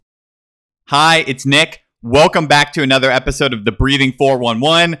Hi, it's Nick. Welcome back to another episode of the Breathing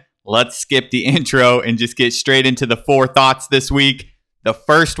 411. Let's skip the intro and just get straight into the 4 thoughts this week. The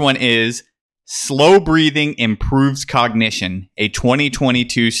first one is slow breathing improves cognition, a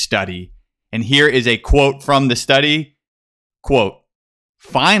 2022 study. And here is a quote from the study. Quote,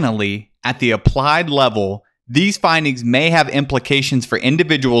 "Finally, at the applied level, these findings may have implications for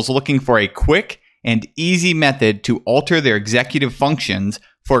individuals looking for a quick and easy method to alter their executive functions,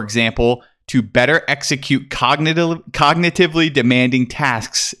 for example, to better execute cognitively demanding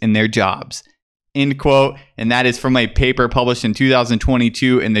tasks in their jobs." End quote. And that is from a paper published in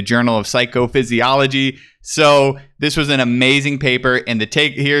 2022 in the Journal of Psychophysiology. So this was an amazing paper. And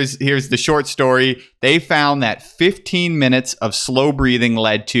here's the short story. They found that 15 minutes of slow breathing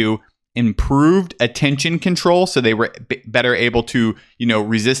led to improved attention control. So they were better able to,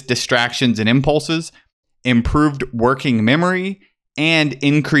 resist distractions and impulses, improved working memory, and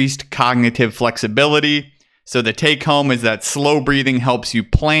increased cognitive flexibility. So the take home is that slow breathing helps you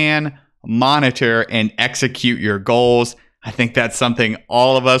plan, monitor, and execute your goals. I think that's something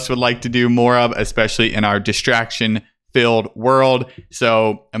all of us would like to do more of, especially in our distraction-filled world.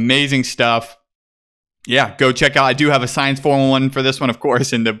 So amazing stuff. Yeah, go check out. I do have a Science 411 for this one, of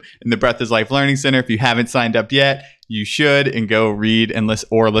course, in the Breath is Life Learning Center. If you haven't signed up yet, you should, and go read and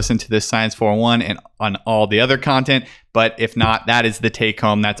listen to this Science 411 and on all the other content. But if not, that is the take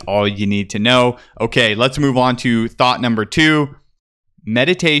home. That's all you need to know. Okay, let's move on to thought number 2.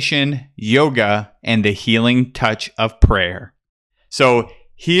 Meditation, yoga, and the healing touch of prayer. So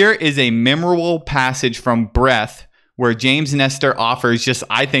here is a memorable passage from Breath where James Nestor offers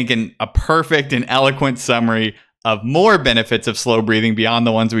I think, a perfect and eloquent summary of more benefits of slow breathing beyond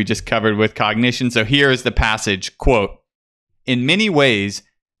the ones we just covered with cognition. So here is the passage, quote, "In many ways,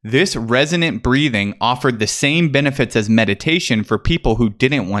 this resonant breathing offered the same benefits as meditation for people who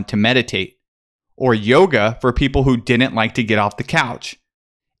didn't want to meditate, or yoga for people who didn't like to get off the couch.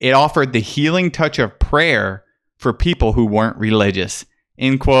 It offered the healing touch of prayer for people who weren't religious."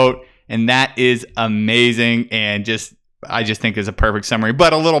 End quote. And that is amazing, and I just think is a perfect summary.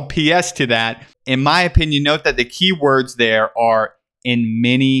 But a little PS to that, in my opinion, note that the key words there are "in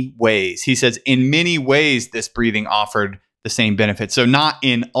many ways." He says, in many ways, this breathing offered the same benefits. So not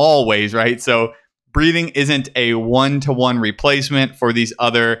in all ways, right? So breathing isn't a one-to-one replacement for these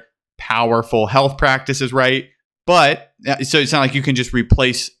other powerful health practices, right? But so it's not like you can just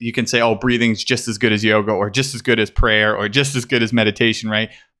you can say, oh, breathing's just as good as yoga or just as good as prayer or just as good as meditation, right?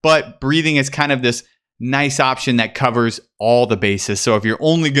 But breathing is kind of this nice option that covers all the bases. So if you're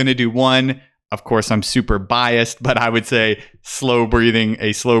only going to do one, of course, I'm super biased, but I would say a slow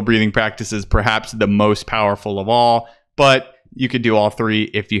breathing practice is perhaps the most powerful of all. But you could do all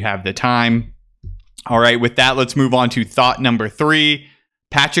 3 if you have the time. All right, with that, let's move on to thought number 3.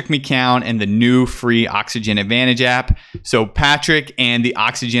 Patrick McKeown and the new free Oxygen Advantage app. So Patrick and the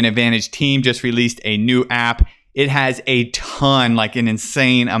Oxygen Advantage team just released a new app. It has a ton, an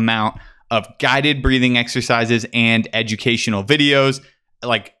insane amount of guided breathing exercises and educational videos.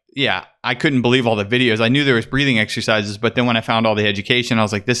 I couldn't believe all the videos. I knew there was breathing exercises, but then when I found all the education, I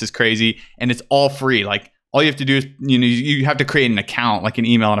was like, this is crazy. And it's all free. All you have to do is, you have to create an account, an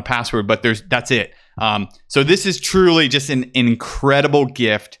email and a password, but that's it. So this is truly just an incredible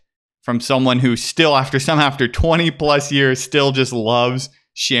gift from someone who still, after 20 plus years, still just loves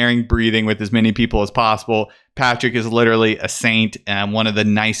sharing breathing with as many people as possible. Patrick is literally a saint and one of the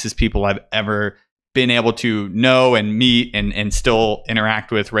nicest people I've ever been able to know and meet and still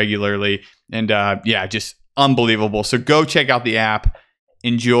interact with regularly. And just unbelievable. So go check out the app.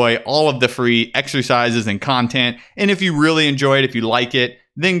 Enjoy all of the free exercises and content. And if you really enjoy it, if you like it,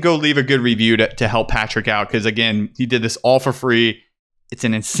 then go leave a good review to help Patrick out. Because again, he did this all for free. It's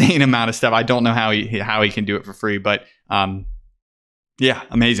an insane amount of stuff. I don't know how he can do it for free, but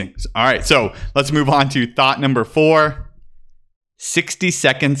amazing. All right, so let's move on to thought number 4. 60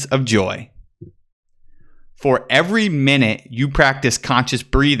 seconds of joy. For every minute you practice conscious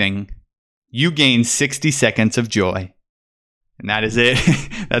breathing, you gain 60 seconds of joy. And that is it.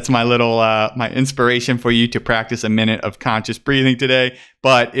 That's my little my inspiration for you to practice a minute of conscious breathing today.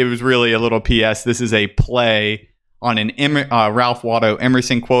 But it was really a little PS. This is a play on an Ralph Waldo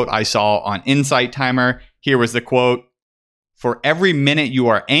Emerson quote I saw on Insight Timer. Here was the quote: "For every minute you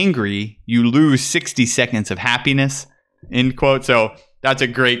are angry, you lose 60 seconds of happiness." End quote. So that's a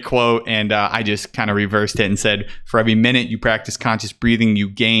great quote. And I just kind of reversed it and said, for every minute you practice conscious breathing, you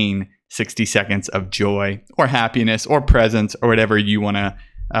gain 60 seconds of joy or happiness or presence or whatever way you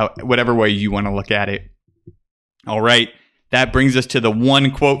want to look at it. All right. That brings us to the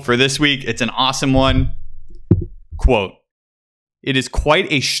one quote for this week. It's an awesome one. Quote: It is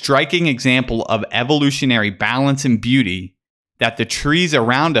quite a striking example of evolutionary balance and beauty that the trees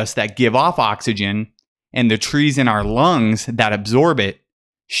around us that give off oxygen and the trees in our lungs that absorb it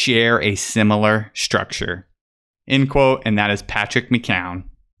share a similar structure. End quote. And that is Patrick McKeown.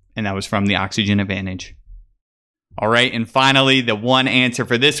 And that was from The Oxygen Advantage. All right. And finally, the one answer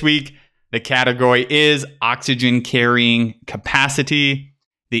for this week, the category is oxygen carrying capacity.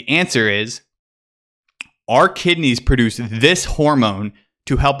 The answer is our kidneys produce this hormone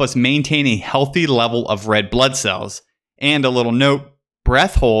to help us maintain a healthy level of red blood cells. And a little note,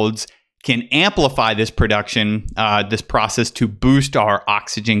 breath holds can amplify this production, this process to boost our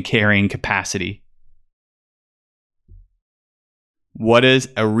oxygen carrying capacity. What is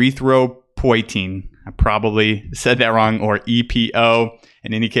erythropoietin? I probably said that wrong, or EPO.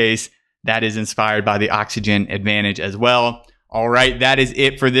 In any case, that is inspired by the Oxygen Advantage as well. All right, that is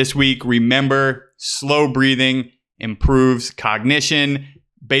it for this week. Remember, slow breathing improves cognition,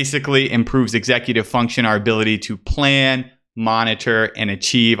 basically improves executive function, our ability to plan, monitor, and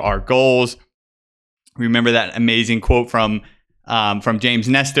achieve our goals. Remember that amazing quote from James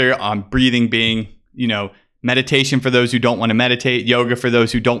Nestor on breathing being, meditation for those who don't want to meditate, yoga for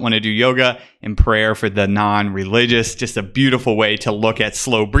those who don't want to do yoga, and prayer for the non-religious. Just a beautiful way to look at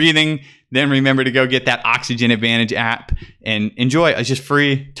slow breathing. Then remember to go get that Oxygen Advantage app and enjoy. It's just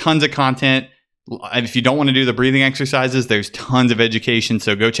free, tons of content. If you don't want to do the breathing exercises, there's tons of education,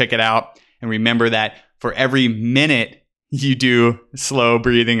 so go check it out. And remember that for every minute you do slow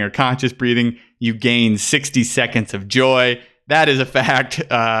breathing or conscious breathing, you gain 60 seconds of joy. That is a fact,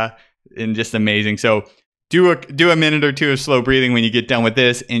 and just amazing. So do a minute or two of slow breathing when you get done with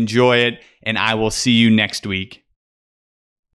this. Enjoy it, and I will see you next week.